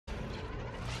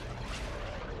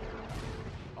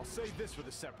say this for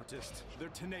the Separatists. They're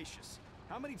tenacious.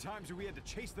 How many times have we had to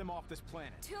chase them off this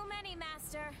planet? Too many,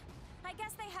 Master. I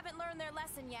guess they haven't learned their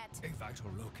lesson yet. A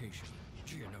vital location,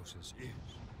 Geonosis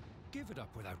is. Give it up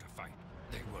without a fight.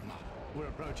 They will not. We're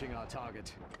approaching our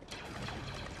target.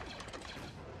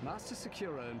 Master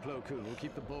Secura and Plo Koon will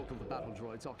keep the bulk of the battle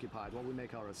droids occupied while we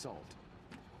make our assault.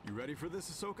 You ready for this,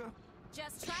 Ahsoka?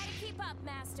 Just try to keep up,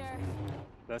 Master.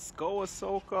 Let's go,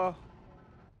 Ahsoka.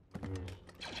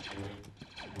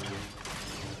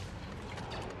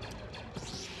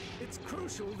 It's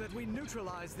crucial that we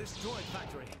neutralize this droid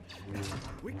factory.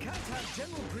 We can't have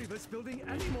General Grievous building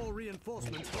any more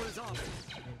reinforcements for his army.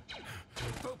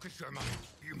 Focus your mind.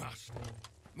 You must.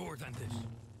 More than this.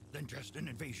 Than just an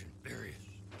invasion. There is.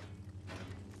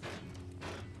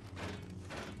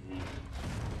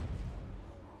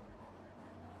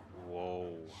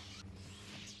 Whoa.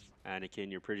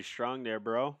 Anakin, you're pretty strong there,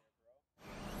 bro.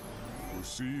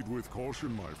 Proceed with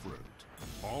caution, my friend.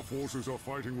 Our forces are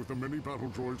fighting with the many battle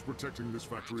droids protecting this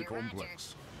factory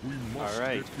complex. We must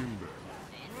get in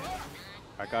there.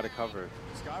 I got it covered.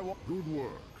 Skywalker. Good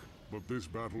work. But this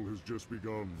battle has just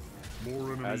begun.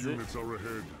 More enemy units are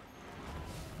ahead.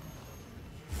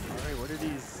 Alright, what are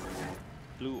these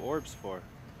blue orbs for?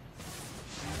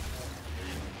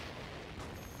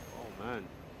 Oh man.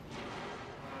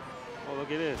 Oh,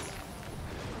 look at this.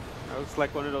 That looks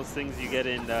like one of those things you get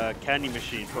in the candy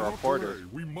machine for a porter.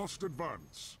 We must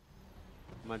advance.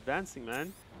 I'm advancing,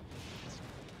 man.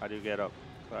 How do you get up?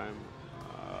 Climb.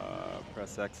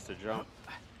 Press X to jump.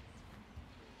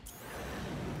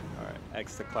 Alright,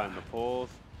 X to climb the poles.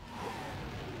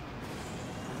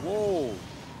 Whoa!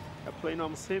 That plane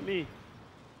almost hit me.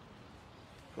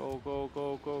 Go, go,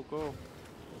 go, go, go.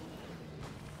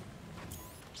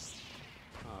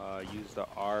 Use the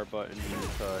R button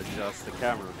to adjust the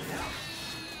camera.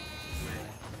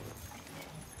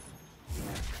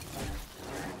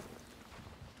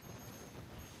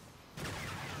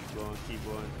 Keep going, keep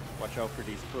going. Watch out for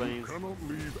these planes. You cannot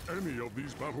leave any of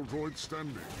these battle droids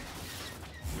standing.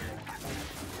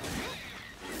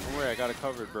 Don't worry, I got it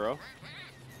covered, bro.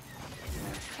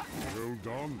 Well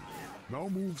done. Now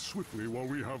move swiftly while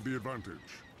we have the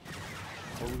advantage.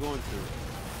 Where are we going to?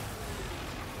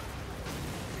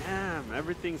 Damn,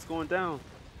 everything's going down.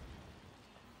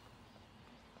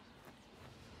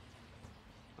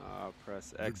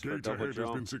 Press X for the gate double ahead jump.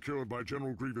 has been secured by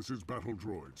General Grievous's battle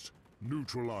droids.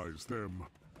 Neutralize them.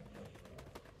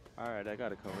 Alright, I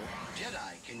got it covered.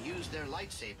 Jedi can use their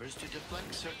lightsabers to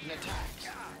deflect certain attacks.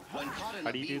 When caught in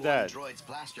How do a you do B1 that? droid's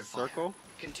blaster Circle? fire,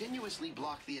 continuously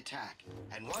block the attack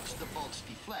and watch the bolts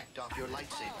deflect off your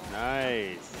lightsaber.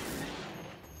 Nice.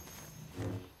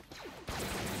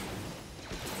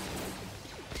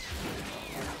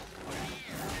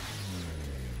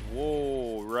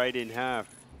 Whoa, right in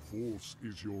half. Force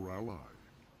is your ally.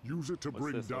 Use it to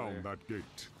bring down that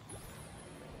gate.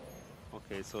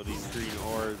 Okay, so these green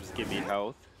orbs give me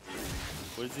health.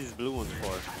 What is these blue ones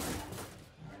for?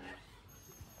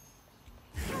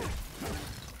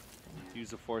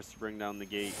 Use the force to bring down the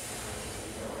gate.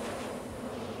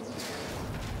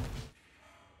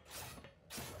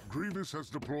 Grievous has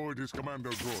deployed his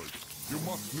commando droids. You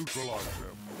must neutralize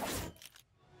them.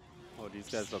 Oh, these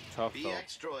guys look tough though.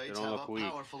 BX They droids don't have look a weak.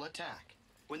 powerful attack.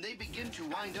 When they begin to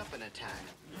wind up an attack,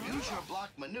 use your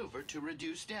block maneuver to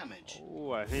reduce damage.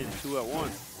 Oh, I hit two at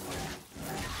once.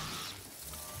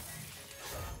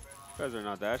 You guys are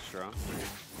not that strong.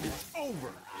 It's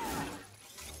over.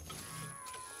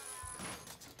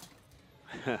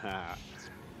 Alright,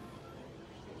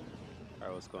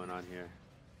 what's going on here?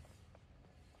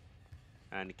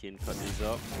 Anakin, cut these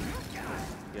up.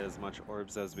 Get as much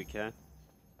orbs as we can.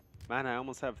 Man, I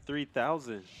almost have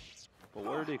 3,000. But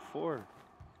what are they for?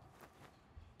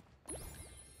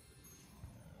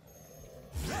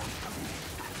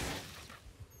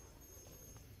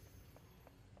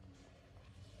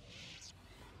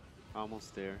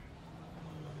 Almost there.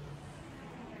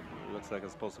 It looks like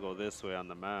it's supposed to go this way on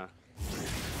the map.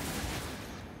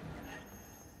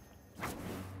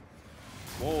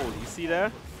 Whoa, you see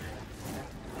that?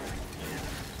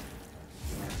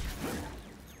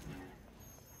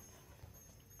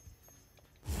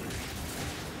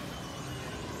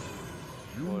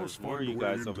 You must more find you a way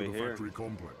guys into over the here. factory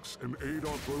complex and aid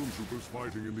our clone troopers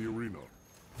fighting in the arena.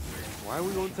 Why are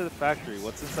we going to the factory?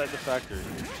 What's inside the factory?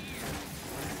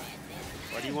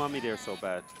 Why do you want me there so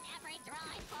bad?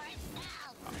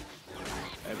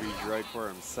 Every droid for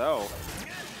himself.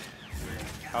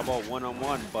 How about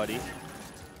one-on-one, buddy?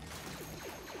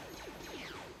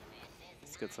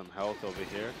 Let's get some health over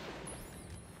here.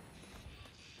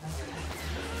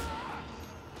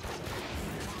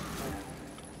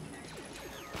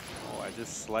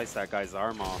 Just slice that guy's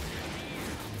arm off.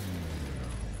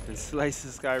 And slice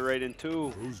this guy right in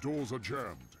two. Those doors are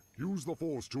jammed. Use the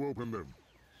force to open them.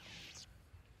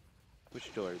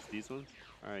 Which doors? These ones?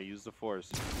 Alright, use the force.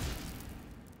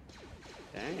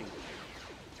 Dang.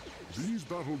 These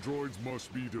battle droids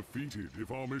must be defeated if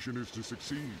our mission is to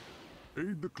succeed.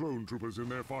 Aid the clone troopers in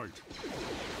their fight.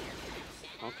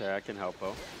 Okay, I can help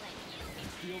out.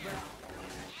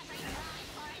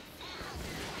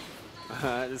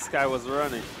 This guy was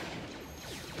running.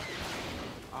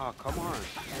 Oh, come on.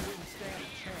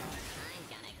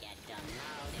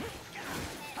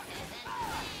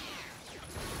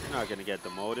 You're not gonna get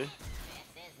demoted.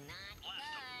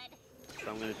 So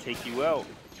I'm gonna take you out.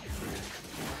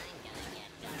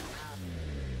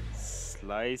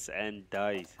 Slice and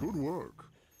dice. Good work.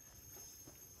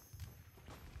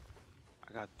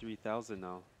 I got 3,000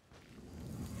 now.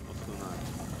 What's going on?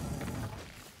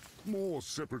 More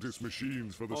separatist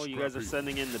machines for the Oh, scrappy. you guys are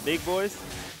sending in the big boys?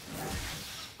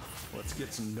 Let's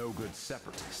get some no-good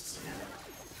separatists.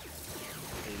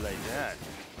 Hey, like that.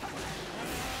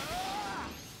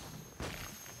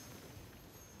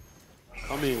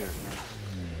 Come here.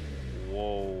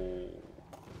 Whoa.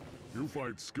 You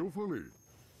fight skillfully.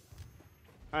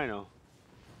 I know.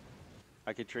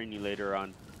 I could train you later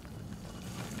on.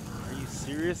 Are you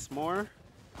serious, more?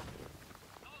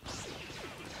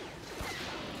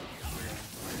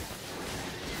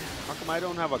 How come I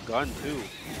don't have a gun, too?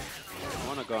 I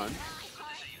want a gun.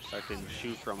 So I can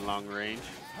shoot from long range.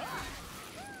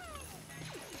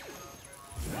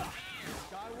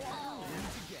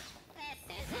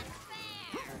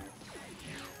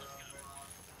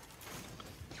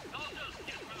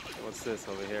 What's this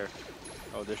over here?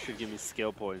 Oh, this should give me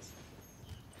skill points.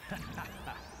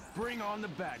 Bring on the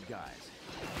bad guys.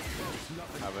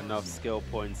 I have enough skill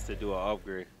points to do an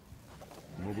upgrade.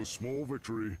 Another small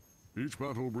victory. Each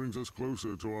battle brings us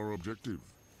closer to our objective.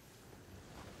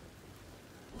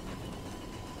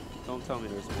 Don't tell me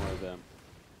there's more of them.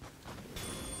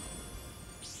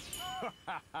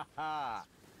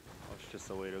 That's just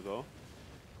a way to go.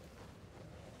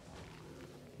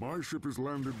 My ship is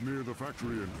landed near the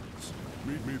factory entrance.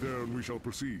 Meet me there and we shall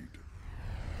proceed.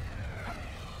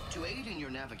 To aid in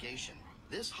your navigation,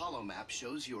 this holomap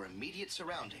shows your immediate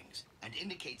surroundings and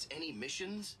indicates any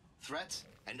missions, threats,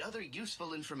 and other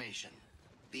useful information.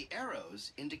 The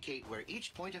arrows indicate where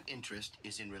each point of interest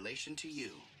is in relation to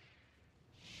you.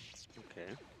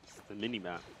 Okay, it's the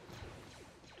mini-map.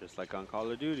 Just like on Call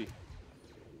of Duty.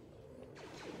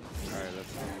 Alright,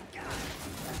 let's go.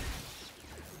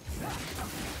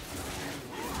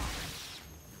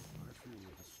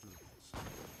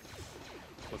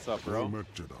 What's up, bro? Well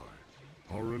met, Jedi.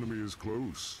 Our enemy is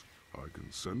close. I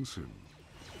can sense him.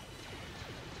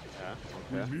 Yeah,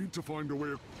 okay. We need to find a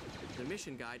way. The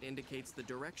mission guide indicates the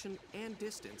direction and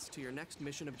distance to your next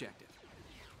mission objective.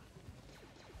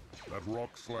 That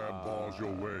rock slab bars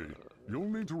your way. You'll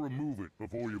need to remove it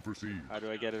before you proceed. How do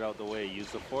I get it out the way?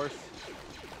 Use the force?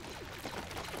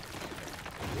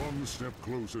 One step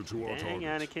closer to our Dang,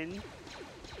 target. Anakin.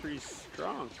 Pretty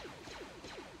strong.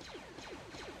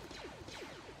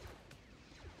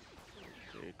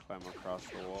 Okay, climb across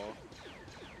the wall.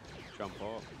 Jump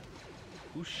off.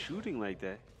 Who's shooting like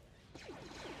that?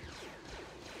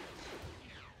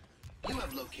 You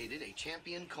have located a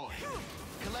champion coin.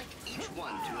 Collect each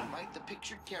one to invite the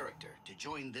pictured character to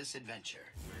join this adventure.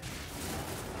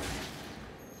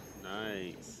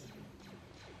 Nice.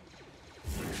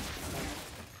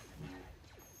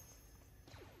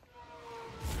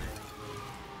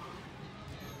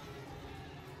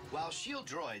 While shield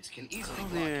droids can easily Come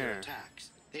block your here. attacks,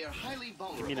 they are highly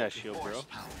vulnerable me that to shield, force bro.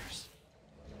 powers.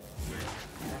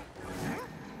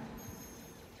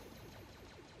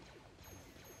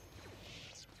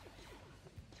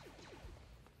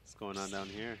 What's going on down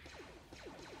here?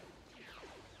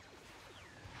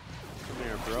 Come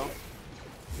here, bro.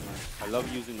 I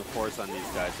love using the force on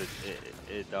these guys.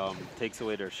 It takes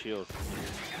away their shield.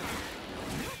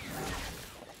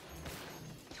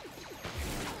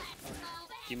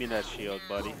 Give me that shield,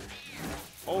 buddy.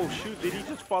 Oh shoot, did he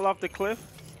just fall off the cliff?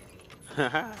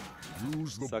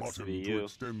 Use the Sucks to button be to you.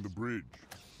 extend the bridge.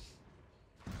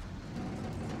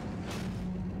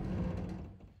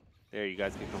 There, you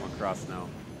guys can come across now.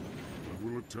 I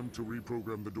will attempt to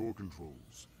reprogram the door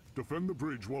controls. Defend the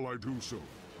bridge while I do so.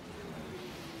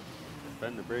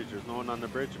 Defend the bridge. There's no one on the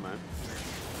bridge, man.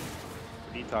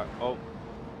 What do you talk? Oh,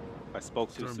 I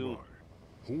spoke too Stand soon. by.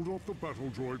 Hold off the battle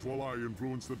droids while I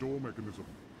influence the door mechanism.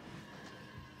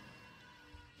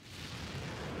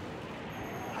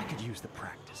 I could use the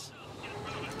practice.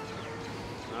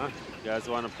 Huh? You guys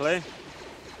want to play?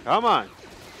 Come on.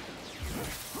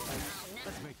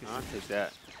 I'll take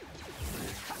that.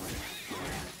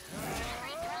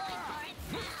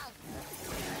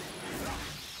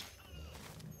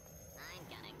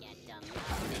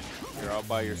 You're all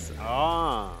by yourself.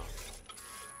 Ah,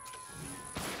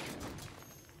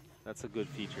 that's a good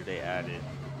feature they added.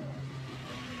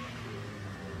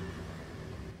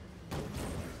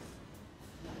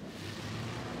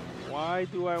 Why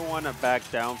do I want to back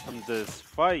down from this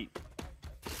fight?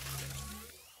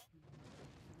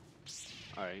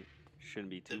 Alright, shouldn't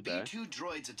be too bad. The B2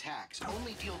 droid's attacks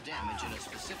only deal damage in a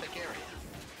specific area.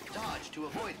 Dodge to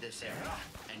avoid this area,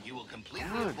 and you will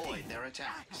completely avoid their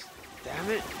attacks.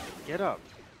 Damn it! Get up.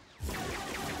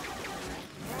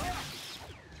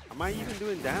 Am I even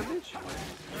doing damage?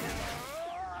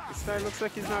 This guy looks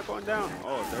like he's not going down.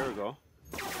 Oh, there we go.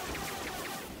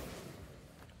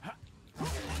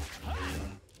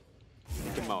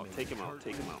 Take him out, take him out,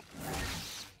 take him out.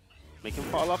 Make him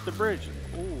fall off the bridge.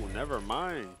 Ooh, never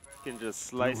mind. You can just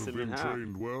slice him in half.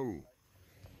 Trained well.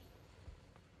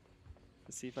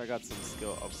 Let's see if I got some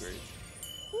skill upgrades.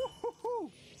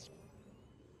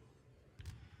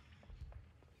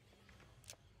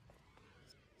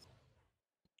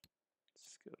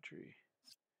 Skill tree.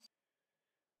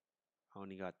 I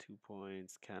only got 2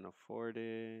 points. Can't afford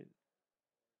it.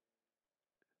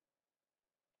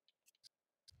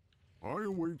 I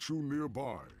await you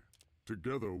nearby.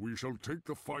 Together we shall take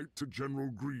the fight to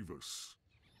General Grievous.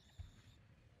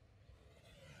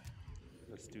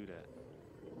 Let's do that.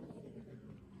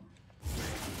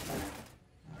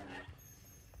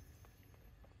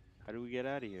 How do we get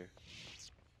out of here?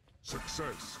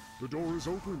 Success. The door is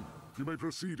open. You may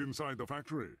proceed inside the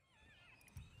factory.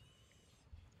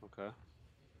 Okay.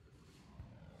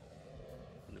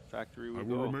 In the factory we I go.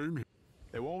 will remain here.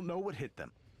 They won't know what hit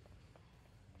them.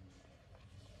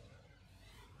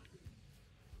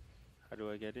 How do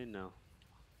I get in now?